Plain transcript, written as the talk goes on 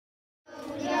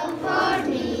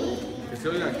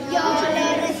One of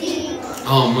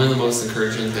the most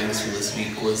encouraging things from this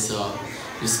week was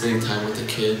just spending time with the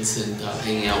kids and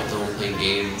hanging out with them and playing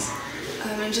games.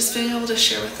 And just being able to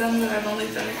share with them that I've only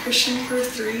been a Christian for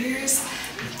 3 years.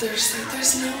 There's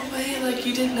no way,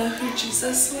 you didn't know who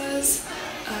Jesus was.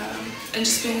 And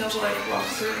just being able to walk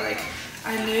through,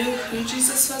 I knew who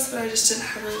Jesus was, but I just didn't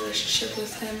have a relationship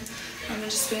with him. And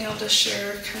just being able to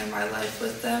share kind of my life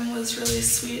with them was really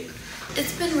sweet.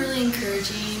 It's been really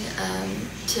encouraging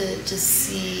to just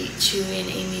see Chewy and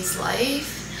Amy's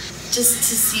life, just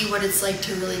to see what it's like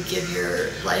to really give your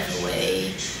life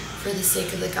away for the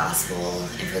sake of the gospel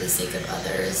and for the sake of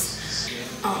others.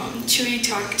 Chewy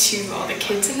talked to all the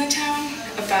kids in the town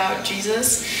about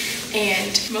Jesus,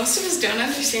 and most of us don't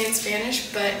understand Spanish,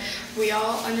 but we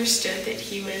all understood that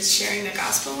he was sharing the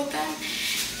gospel with them.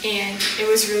 And it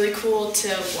was really cool to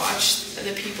watch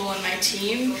the people in my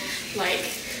team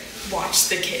watch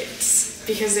the kids,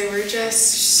 because they were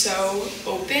just so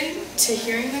open to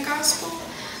hearing the gospel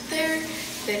there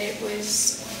that it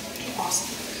was awesome.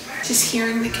 Just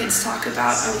hearing the kids talk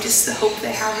about just the hope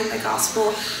they have in the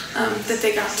gospel that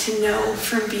they got to know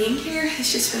from being here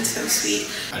has just been so sweet.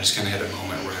 I just kind of had a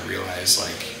moment where I realized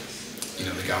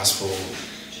the gospel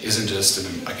isn't just a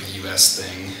U.S.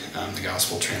 thing. The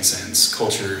gospel transcends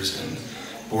cultures and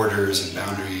borders and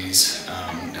boundaries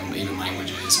and even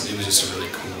languages. And it was just a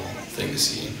really cool thing to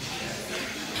see.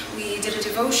 We did a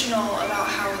devotional about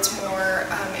how it's more,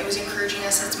 it was encouraging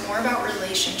us, it's more about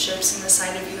relationships and the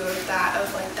side of view of that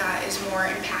is more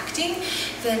impacting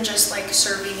than just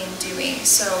serving and doing.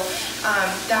 So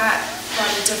that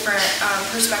brought a different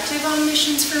perspective on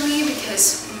missions for me,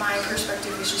 because my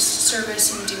perspective was just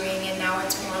service and doing, and now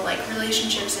it's more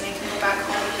relationships, and I can go back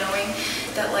home knowing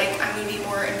that I'm going to be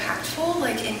more impactful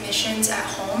in missions at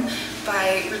home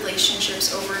by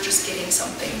relationships over just getting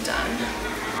something done.